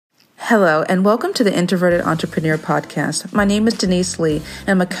Hello, and welcome to the Introverted Entrepreneur Podcast. My name is Denise Lee, and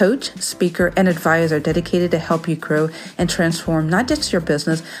I'm a coach, speaker, and advisor dedicated to help you grow and transform not just your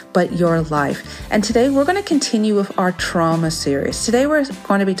business, but your life. And today we're going to continue with our trauma series. Today we're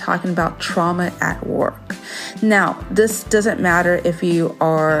going to be talking about trauma at work. Now, this doesn't matter if you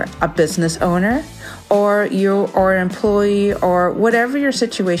are a business owner, or you are an employee, or whatever your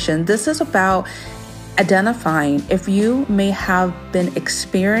situation. This is about identifying if you may have been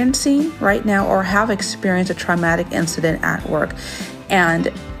experiencing right now or have experienced a traumatic incident at work.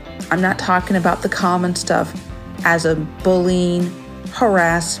 And I'm not talking about the common stuff as a bullying,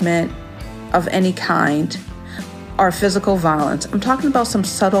 harassment of any kind, or physical violence. I'm talking about some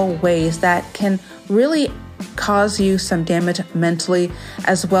subtle ways that can really cause you some damage mentally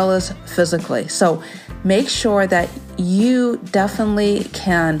as well as physically. So make sure that you definitely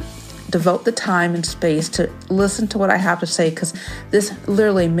can devote the time and space to listen to what I have to say, because this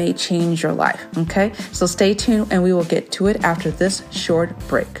literally may change your life. Okay, so stay tuned and we will get to it after this short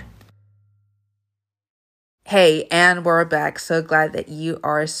break. Hey, and we're back. So glad that you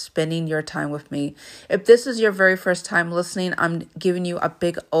are spending your time with me. If this is your very first time listening, I'm giving you a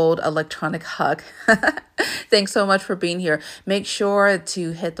big old electronic hug. Thanks so much for being here. Make sure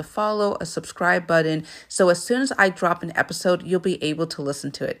to hit the follow, a subscribe button, so as soon as I drop an episode, you'll be able to listen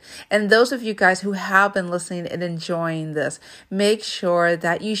to it. And those of you guys who have been listening and enjoying this, make sure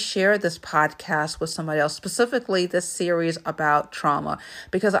that you share this podcast with somebody else, specifically this series about trauma,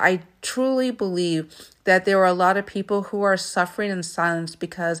 because I truly believe that there are a lot of people who are suffering in silence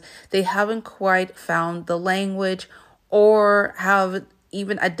because they haven't quite found the language or have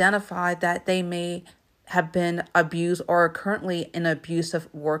even identified that they may have been abused or are currently in an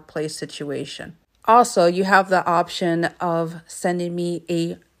abusive workplace situation. Also, you have the option of sending me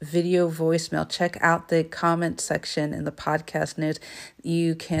a video voicemail. Check out the comment section in the podcast notes.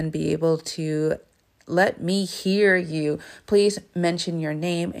 You can be able to let me hear you. Please mention your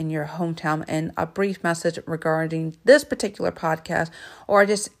name and your hometown and a brief message regarding this particular podcast or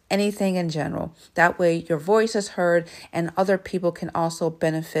just anything in general. That way your voice is heard and other people can also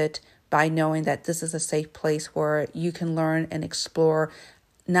benefit by knowing that this is a safe place where you can learn and explore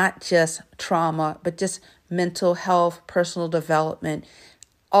not just trauma, but just mental health, personal development,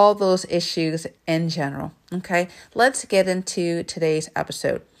 all those issues in general. Okay, let's get into today's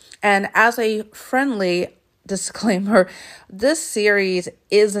episode. And as a friendly disclaimer, this series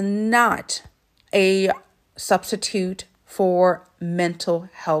is not a substitute for mental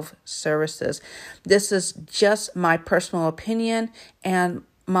health services. This is just my personal opinion and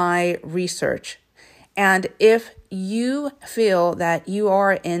my research. And if you feel that you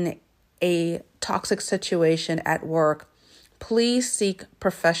are in a toxic situation at work, please seek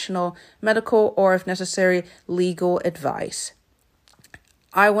professional, medical, or if necessary, legal advice.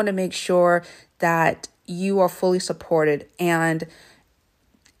 I want to make sure that you are fully supported. And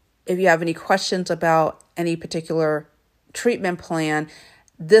if you have any questions about any particular treatment plan,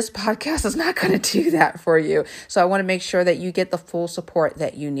 this podcast is not going to do that for you. So I want to make sure that you get the full support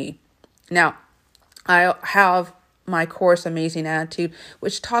that you need. Now, I have my course, Amazing Attitude,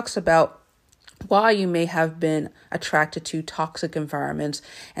 which talks about why you may have been attracted to toxic environments,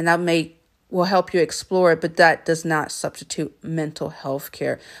 and that will help you explore it, but that does not substitute mental health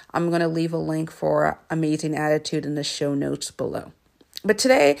care. I'm going to leave a link for Amazing Attitude in the show notes below. But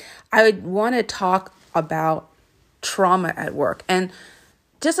today, I want to talk about trauma at work. And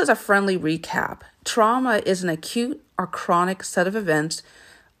just as a friendly recap, trauma is an acute or chronic set of events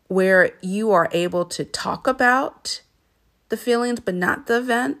where you are able to talk about the feelings, but not the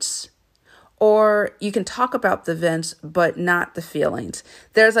events. Or you can talk about the events, but not the feelings.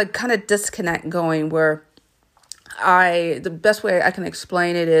 There's a kind of disconnect going where the best way I can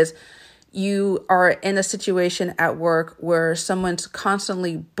explain it is you are in a situation at work where someone's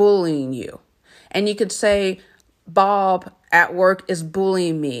constantly bullying you. And you could say, Bob at work is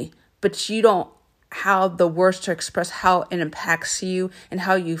bullying me, but you don't have the words to express how it impacts you and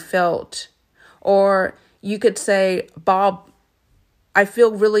how you felt. Or you could say, Bob, I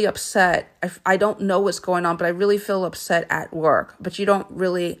feel really upset. I don't know what's going on, but I really feel upset at work. But you don't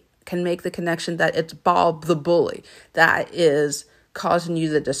really can make the connection that it's Bob the bully that is causing you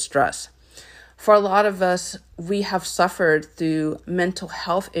the distress. For a lot of us, we have suffered through mental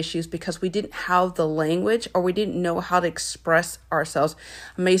health issues because we didn't have the language or we didn't know how to express ourselves.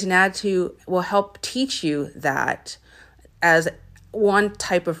 Amazing Attitude will help teach you that as one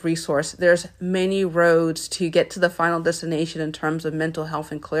type of resource. There's many roads to get to the final destination in terms of mental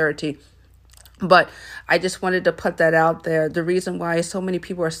health and clarity. But I just wanted to put that out there. The reason why so many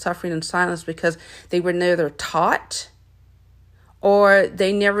people are suffering in silence because they were neither taught or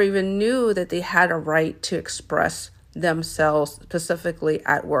they never even knew that they had a right to express themselves specifically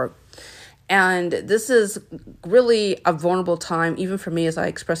at work. And this is really a vulnerable time, even for me as I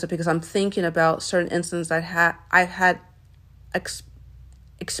express it, because I'm thinking about certain instances that I've had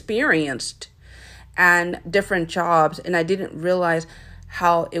experienced and different jobs, and I didn't realize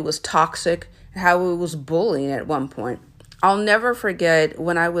how it was toxic, how it was bullying at one point. I'll never forget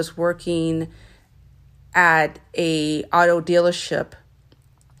when I was working at a auto dealership.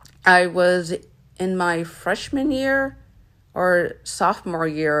 I was in my freshman year or sophomore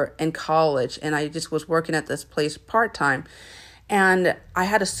year in college, and I just was working at this place part-time. And I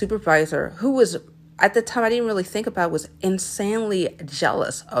had a supervisor who was, at the time I didn't really think about, was insanely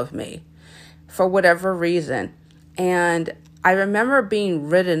jealous of me for whatever reason. And I remember being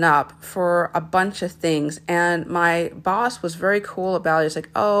written up for a bunch of things, and my boss was very cool about it. It's like,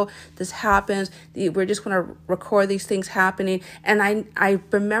 oh, this happens. We're just going to record these things happening. And I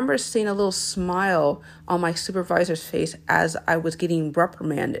remember seeing a little smile on my supervisor's face as I was getting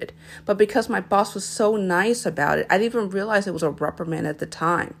reprimanded. But because my boss was so nice about it, I didn't even realize it was a reprimand at the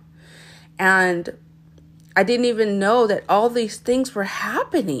time. And I didn't even know that all these things were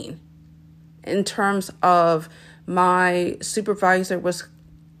happening in terms of my supervisor was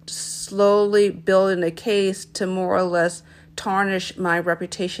slowly building a case to more or less tarnish my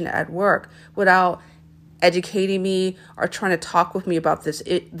reputation at work without educating me or trying to talk with me about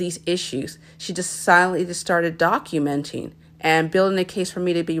these issues. She just silently just started documenting and building a case for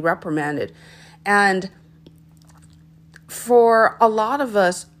me to be reprimanded. And for a lot of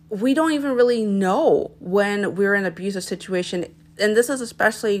us, we don't even really know when we're in an abusive situation. And this is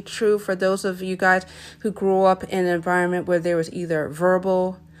especially true for those of you guys who grew up in an environment where there was either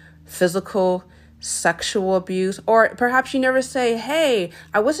verbal, physical, sexual abuse, or perhaps you never say, hey,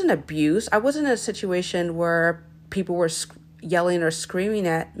 I wasn't abused. I wasn't in a situation where people were yelling or screaming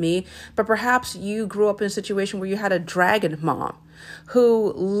at me, but perhaps you grew up in a situation where you had a dragon mom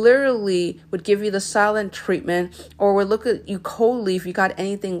who literally would give you the silent treatment or would look at you coldly if you got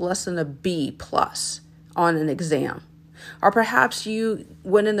anything less than a B+ on an exam. Or perhaps you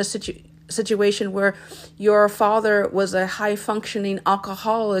went in a situation where your father was a high-functioning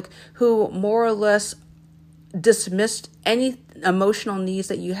alcoholic who more or less dismissed any emotional needs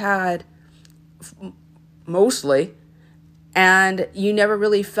that you had, mostly, and you never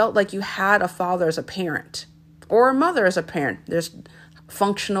really felt like you had a father as a parent or a mother as a parent. There's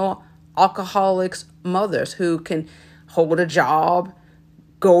functional alcoholics mothers who can hold a job,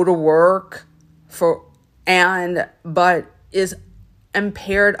 go to work but is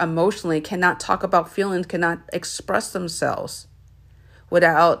impaired emotionally, cannot talk about feelings, cannot express themselves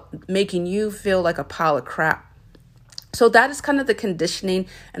without making you feel like a pile of crap. So that is kind of the conditioning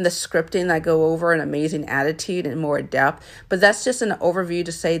and the scripting I go over in Amazing Attitude in more depth. But that's just an overview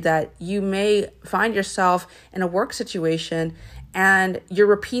to say that you may find yourself in a work situation and you're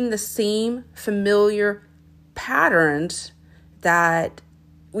repeating the same familiar patterns that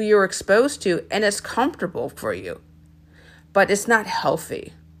you're exposed to, and it's comfortable for you, but it's not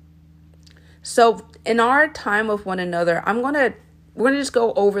healthy. So in our time with one another, we're gonna just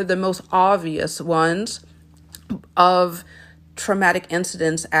go over the most obvious ones of traumatic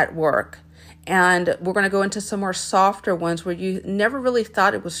incidents at work. And we're going to go into some more softer ones where you never really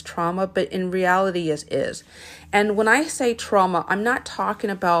thought it was trauma, but in reality it is. And when I say trauma, I'm not talking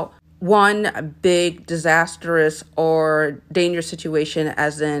about one big disastrous or dangerous situation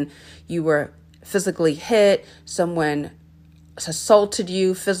as in you were physically hit, someone assaulted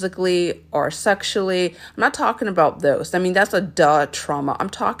you physically or sexually. I'm not talking about those. I mean, that's a trauma. I'm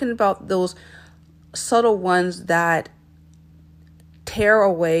talking about those subtle ones that tear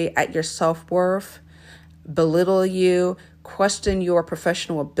away at your self-worth, belittle you, question your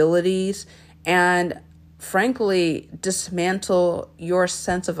professional abilities, and frankly, dismantle your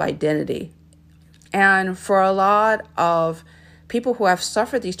sense of identity. And for a lot of people who have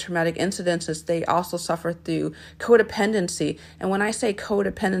suffered these traumatic incidences, they also suffer through codependency. And when I say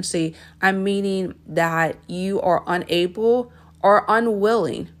codependency, I'm meaning that you are unable or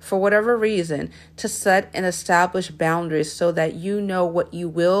unwilling, for whatever reason, to set and establish boundaries so that you know what you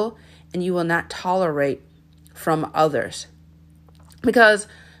will and you will not tolerate from others. Because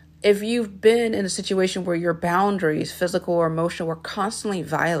if you've been in a situation where your boundaries, physical or emotional, were constantly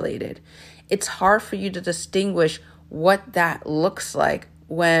violated, it's hard for you to distinguish what that looks like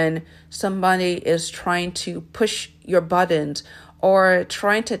when somebody is trying to push your buttons or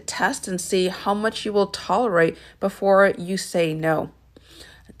trying to test and see how much you will tolerate before you say no.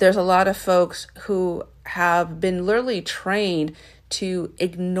 There's a lot of folks who have been literally trained to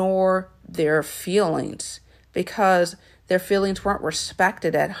ignore their feelings because their feelings weren't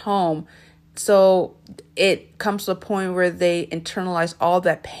respected at home. So it comes to a point where they internalize all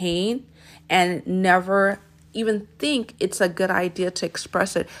that pain and never even think it's a good idea to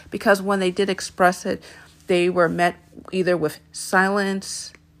express it, because when they did express it, they were met either with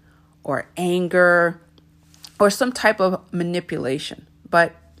silence or anger or some type of manipulation.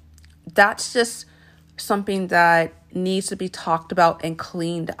 But that's just something that needs to be talked about and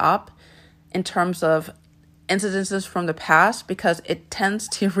cleaned up in terms of incidences from the past, because it tends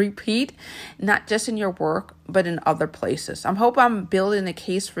to repeat, not just in your work, but in other places. I hope I'm building a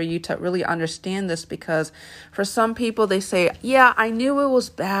case for you to really understand this, because for some people, they say, yeah, I knew it was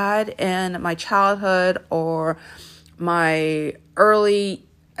bad in my childhood or my early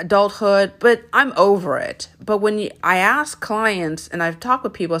adulthood, but I'm over it. But when I ask clients and I've talked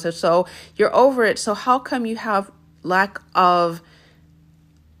with people, I said, so you're over it. So how come you have lack of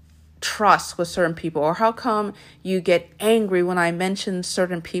trust with certain people? Or how come you get angry when I mention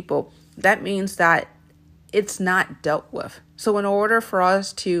certain people? That means that it's not dealt with. So in order for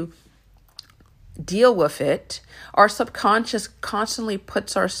us to deal with it, our subconscious constantly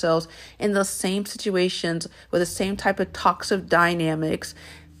puts ourselves in the same situations with the same type of toxic dynamics,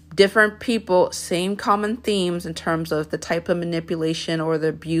 different people, same common themes in terms of the type of manipulation or the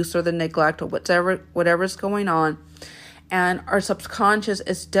abuse or the neglect or whatever's going on. And our subconscious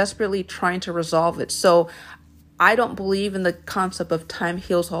is desperately trying to resolve it. So I don't believe in the concept of time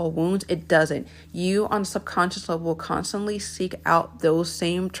heals all wounds. It doesn't. You on a subconscious level will constantly seek out those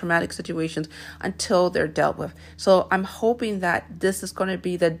same traumatic situations until they're dealt with. So I'm hoping that this is going to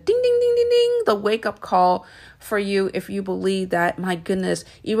be the ding, ding, ding, ding, ding, the wake up call for you if you believe that, my goodness,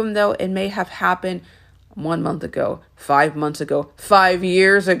 even though it may have happened 1 month ago, 5 months ago, 5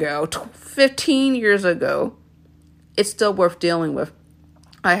 years ago, 15 years ago, it's still worth dealing with.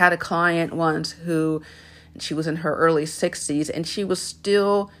 I had a client once who, she was in her early 60s, and she was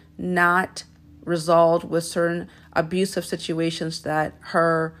still not resolved with certain abusive situations that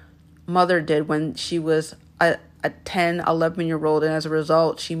her mother did when she was a 10, 11-year-old. And as a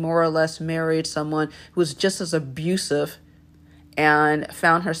result, she more or less married someone who was just as abusive and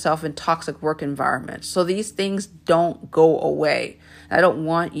found herself in toxic work environments. So these things don't go away. I don't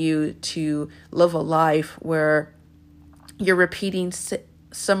want you to live a life where you're repeating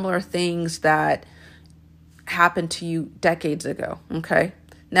similar things that happened to you decades ago. Okay.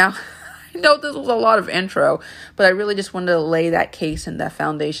 Now, I know this was a lot of intro, but I really just wanted to lay that case and that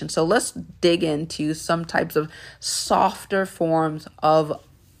foundation. So let's dig into some types of softer forms of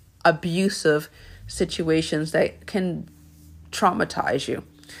abusive situations that can traumatize you.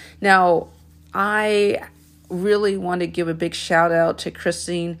 Now, I really want to give a big shout out to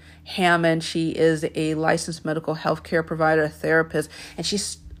Christine Hammond. She is a licensed medical healthcare provider, a therapist, and she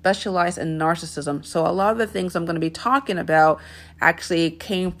specialized in narcissism. So a lot of the things I'm going to be talking about actually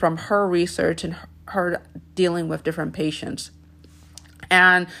came from her research and her dealing with different patients.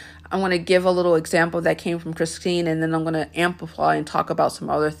 And I want to give a little example that came from Christine, and then I'm going to amplify and talk about some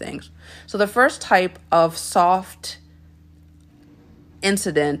other things. So the first type of soft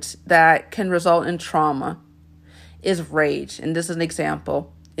incident that can result in trauma is rage. And this is an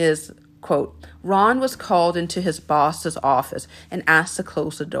example, is, quote, Ron was called into his boss's office and asked to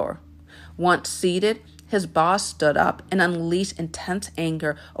close the door. Once seated, his boss stood up and unleashed intense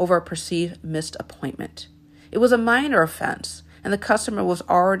anger over a perceived missed appointment. It was a minor offense, and the customer was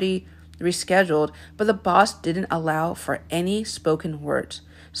already rescheduled, but the boss didn't allow for any spoken words.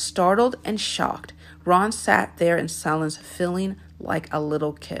 Startled and shocked, Ron sat there in silence, feeling like a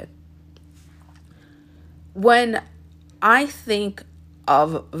little kid. When I think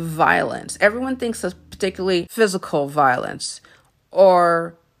of violence, everyone thinks of particularly physical violence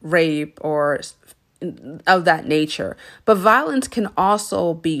or rape or of that nature. But violence can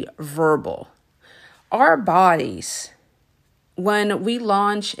also be verbal. Our bodies, when we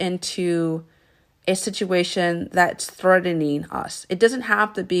launch into a situation that's threatening us, it doesn't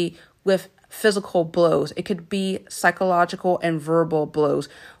have to be with physical blows. It could be psychological and verbal blows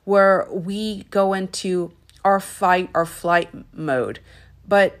where we go into our fight or flight mode.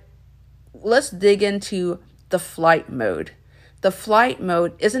 But let's dig into the flight mode. The flight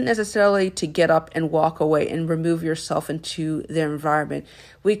mode isn't necessarily to get up and walk away and remove yourself into the environment.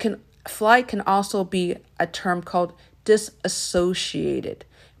 Flight can also be a term called disassociated,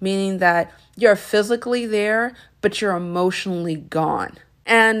 meaning that you're physically there, but you're emotionally gone.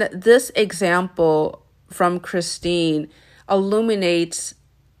 And this example from Christine illuminates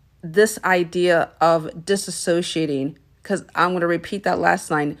this idea of disassociating, because I'm going to repeat that last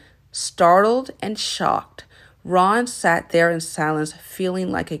line. Startled and shocked, Ron sat there in silence,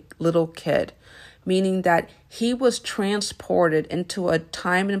 feeling like a little kid, meaning that he was transported into a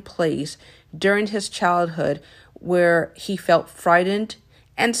time and place during his childhood where he felt frightened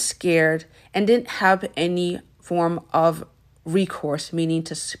and scared and didn't have any form of recourse, meaning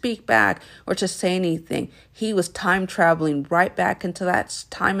to speak back or to say anything. He was time traveling right back into that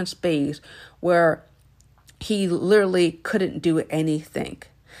time and space where he literally couldn't do anything.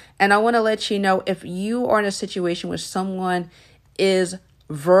 And I want to let you know, if you are in a situation where someone is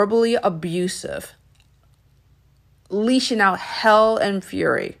verbally abusive, leashing out hell and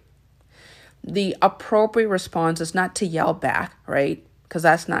fury, the appropriate response is not to yell back, right? Because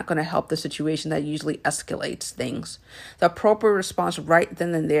that's not going to help the situation. That usually escalates things. The appropriate response right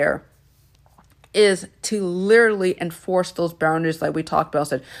then and there is to literally enforce those boundaries like we talked about.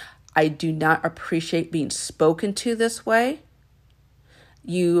 Said, I do not appreciate being spoken to this way.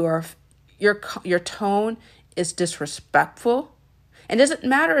 Your tone is disrespectful. And it doesn't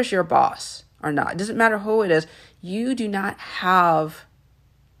matter if you're a boss or not. It doesn't matter who it is. You do not have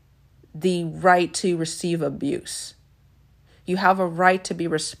the right to receive abuse. You have a right to be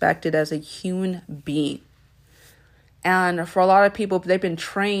respected as a human being. And for a lot of people, they've been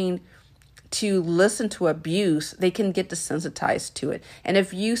trained to listen to abuse. They can get desensitized to it. And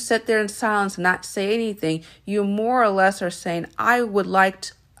if you sit there in silence and not say anything, you more or less are saying, I would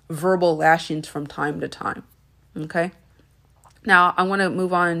like verbal lashings from time to time. Okay? Now, I want to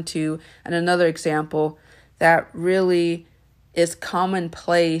move on to another example that really is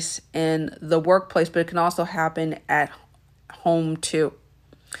commonplace in the workplace, but it can also happen at home too.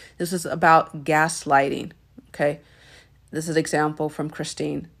 This is about gaslighting. Okay. This is an example from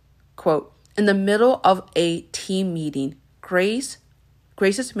Christine. Quote, in the middle of a team meeting,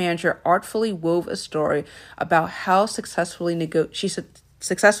 Grace's manager artfully wove a story about how she successfully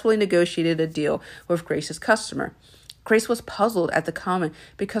negotiated a deal with Grace's customer. Grace was puzzled at the comment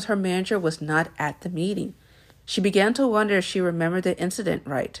because her manager was not at the meeting. She began to wonder if she remembered the incident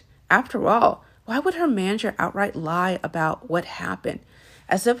right. After all, why would her manager outright lie about what happened?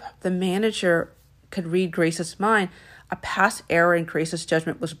 As if the manager could read Grace's mind, a past error in Grace's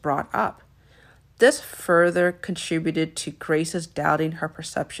judgment was brought up. This further contributed to Grace's doubting her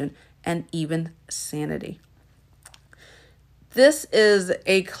perception and even sanity. This is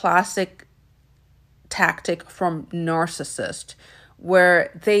a classic tactic from narcissists,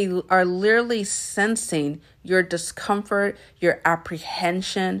 where they are literally sensing your discomfort, your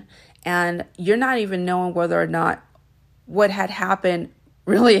apprehension, and you're not even knowing whether or not what had happened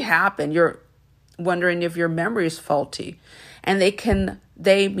really happened. You're wondering if your memory is faulty. And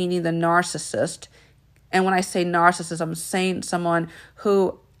they meaning the narcissist. And when I say narcissist, I'm saying someone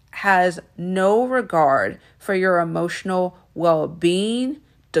who has no regard for your emotional well-being,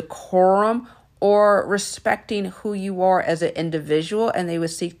 decorum, or respecting who you are as an individual, and they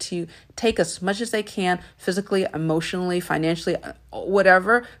would seek to take as much as they can, physically, emotionally, financially,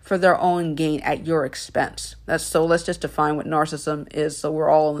 whatever, for their own gain at your expense. So let's just define what narcissism is so we're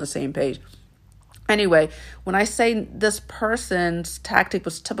all on the same page. Anyway, when I say this person's tactic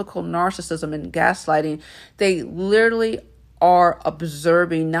was typical narcissism and gaslighting, they literally are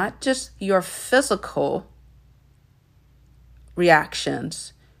observing not just your physical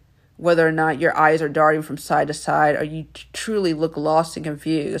reactions, whether or not your eyes are darting from side to side or you truly look lost and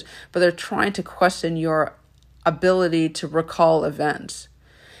confused, but they're trying to question your ability to recall events.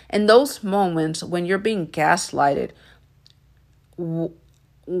 In those moments when you're being gaslighted,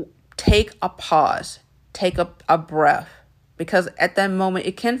 take a pause, take a breath, because at that moment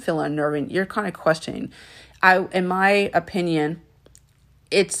it can feel unnerving. You're kind of questioning. In my opinion,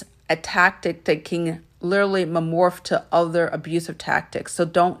 it's a tactic that can literally morph to other abusive tactics. So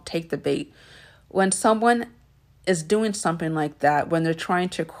don't take the bait. When someone is doing something like that, when they're trying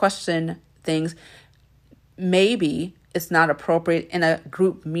to question things, maybe it's not appropriate in a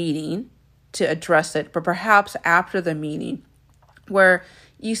group meeting to address it, but perhaps after the meeting, where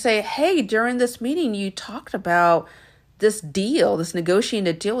you say, hey, during this meeting, you talked about this deal, this negotiating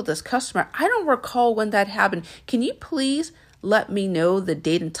a deal with this customer. I don't recall when that happened. Can you please let me know the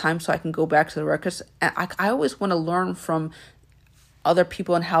date and time so I can go back to the records? And I always want to learn from other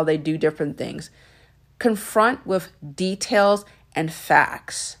people and how they do different things. Confront with details and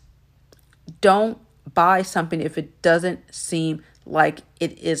facts. Don't buy something if it doesn't seem like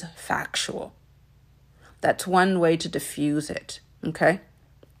it is factual. That's one way to diffuse it, okay?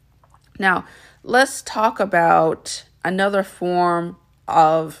 Now, let's talk about another form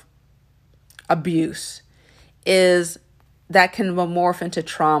of abuse that can morph into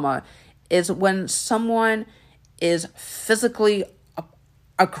trauma, is when someone is physically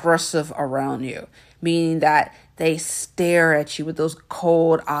aggressive around you, meaning that they stare at you with those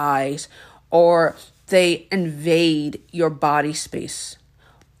cold eyes, or they invade your body space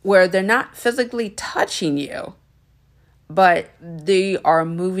where they're not physically touching you, but they are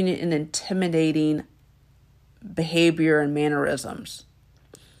moving in intimidating behavior and mannerisms.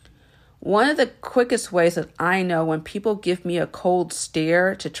 One of the quickest ways that I know when people give me a cold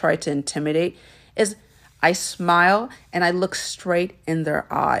stare to try to intimidate is I smile and I look straight in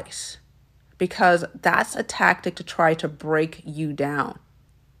their eyes, because that's a tactic to try to break you down.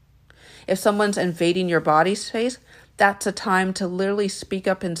 If someone's invading your body space, that's a time to literally speak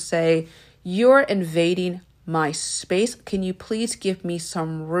up and say, "You're invading my space. Can you please give me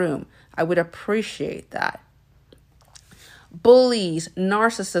some room? I would appreciate that." Bullies,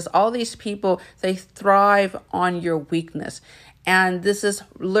 narcissists, all these people, they thrive on your weakness. And this is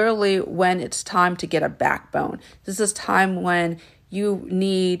literally when it's time to get a backbone. This is time when you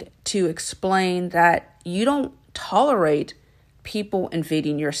need to explain that you don't tolerate people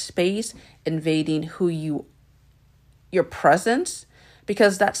invading your space, invading your presence,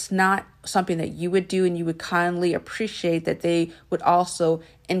 because that's not something that you would do, and you would kindly appreciate that they would also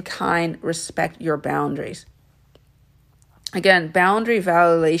in kind respect your boundaries. Again, boundary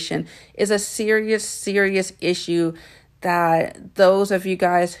violation is a serious issue that those of you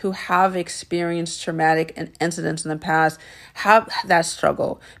guys who have experienced traumatic incidents in the past have that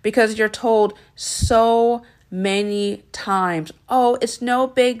struggle, because you're told so many times, "Oh, it's no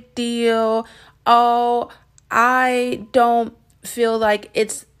big deal. Oh, I don't feel like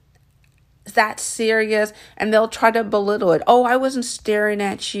it's that serious." And they'll try to belittle it. "Oh, I wasn't staring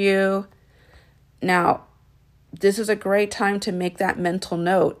at you." Now, this is a great time to make that mental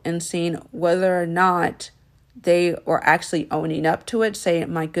note and seeing whether or not they are actually owning up to it,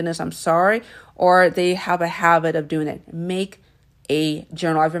 saying, "My goodness, I'm sorry," or they have a habit of doing it. Make a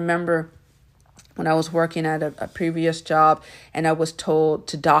journal. I remember when I was working at a previous job and I was told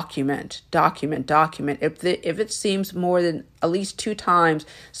to document. If it seems more than at least 2 times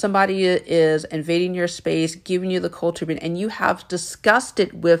somebody is invading your space, giving you the cold treatment, and you have discussed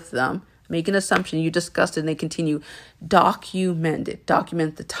it with them, make an assumption, you discussed it and they continue, document it.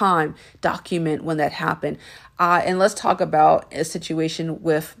 Document the time. Document when that happened. And let's talk about a situation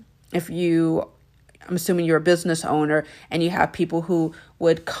with, I'm assuming you're a business owner and you have people who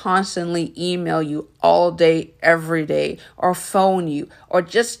would constantly email you all day, every day, or phone you, or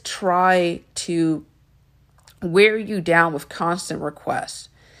just try to wear you down with constant requests.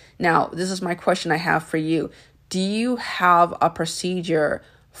 Now, this is my question I have for you. Do you have a procedure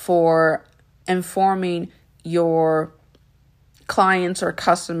for informing your clients or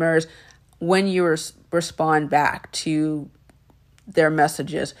customers when you respond back to their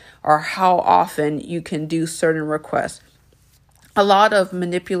messages, or how often you can do certain requests? A lot of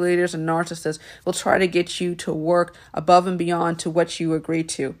manipulators and narcissists will try to get you to work above and beyond to what you agree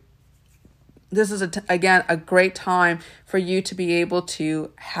to. This is, again, a great time for you to be able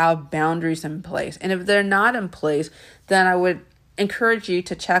to have boundaries in place. And if they're not in place, then I would encourage you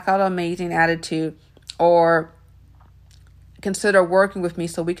to check out Amazing Attitude or consider working with me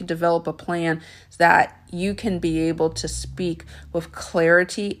so we can develop a plan that you can be able to speak with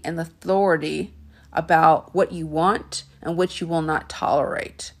clarity and authority about what you want and what you will not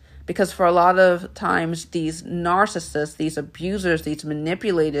tolerate. Because for a lot of times, these narcissists, these abusers, these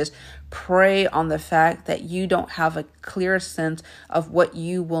manipulators prey on the fact that you don't have a clear sense of what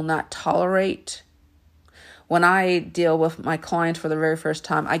you will not tolerate. When I deal with my clients for the very first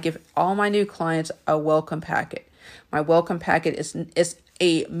time, I give all my new clients a welcome packet. My welcome packet is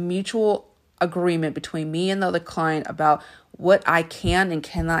a mutual agreement between me and the other client about what I can and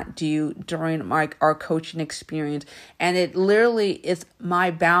cannot do during our coaching experience. And it literally is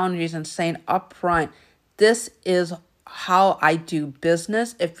my boundaries and saying upfront, this is how I do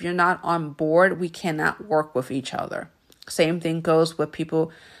business. If you're not on board, we cannot work with each other. Same thing goes with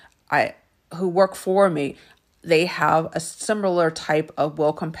people who work for me. They have a similar type of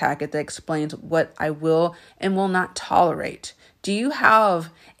welcome packet that explains what I will and will not tolerate. Do you have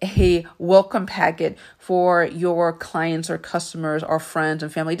a welcome packet for your clients or customers or friends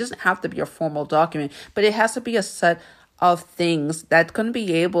and family? It doesn't have to be a formal document, but it has to be a set of things that's going to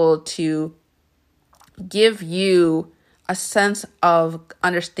be able to give you a sense of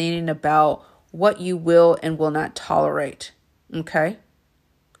understanding about what you will and will not tolerate. Okay?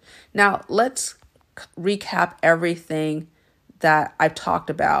 Now, let's recap everything that I've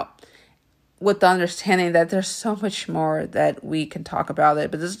talked about, with the understanding that there's so much more that we can talk about it,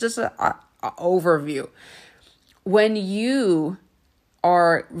 but this is just an overview. When you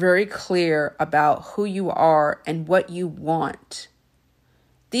are very clear about who you are and what you want,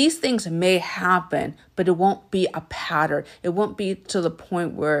 these things may happen, but it won't be a pattern. It won't be to the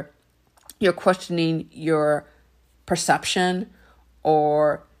point where you're questioning your perception,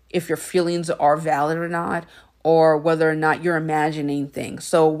 or if your feelings are valid or not, or whether or not you're imagining things.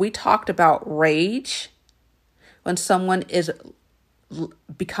 So we talked about rage, when someone is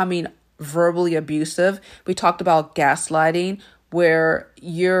becoming verbally abusive. We talked about gaslighting, where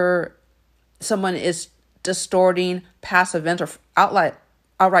someone is distorting past events or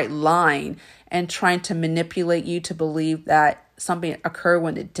outright lying and trying to manipulate you to believe that something occurred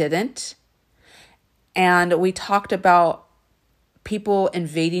when it didn't. And we talked about people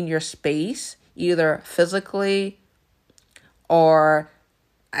invading your space, either physically or,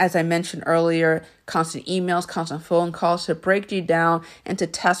 as I mentioned earlier, constant emails, constant phone calls to break you down and to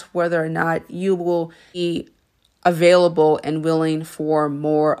test whether or not you will be available and willing for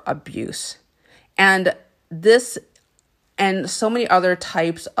more abuse. And this and so many other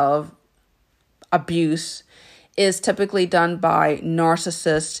types of abuse is typically done by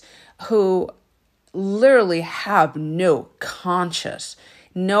narcissists who literally have no conscience,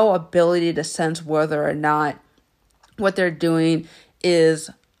 no ability to sense whether or not what they're doing is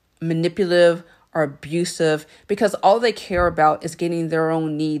manipulative or abusive, because all they care about is getting their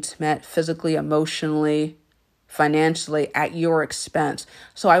own needs met physically, emotionally, financially at your expense.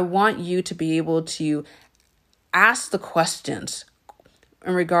 So I want you to be able to ask the questions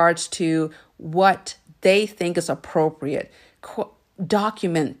in regards to what they think is appropriate.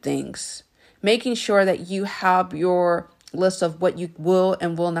 Document things, making sure that you have your list of what you will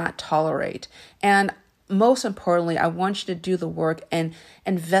and will not tolerate. And most importantly, I want you to do the work and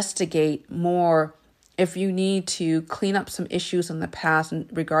investigate more if you need to clean up some issues in the past in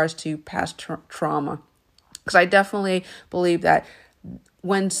regards to past trauma. Because I definitely believe that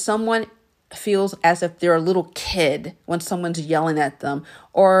when someone feels as if they're a little kid, when someone's yelling at them,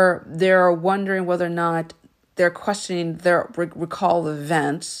 or they're wondering whether or not they're questioning their recall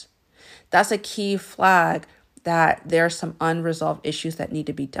events, that's a key flag that there are some unresolved issues that need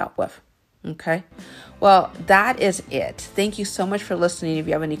to be dealt with. Okay. Well, that is it. Thank you so much for listening. If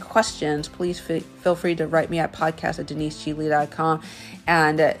you have any questions, please feel free to write me at podcast@deniseglee.com.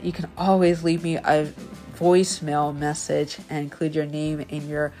 And you can always leave me a voicemail message and include your name and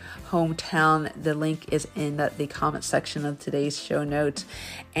your hometown. The link is in the comment section of today's show notes.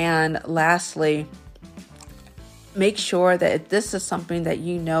 And lastly, make sure that if this is something that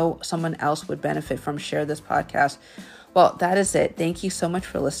you know someone else would benefit from, share this podcast. Well, that is it. Thank you so much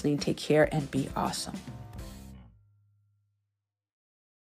for listening. Take care and be awesome.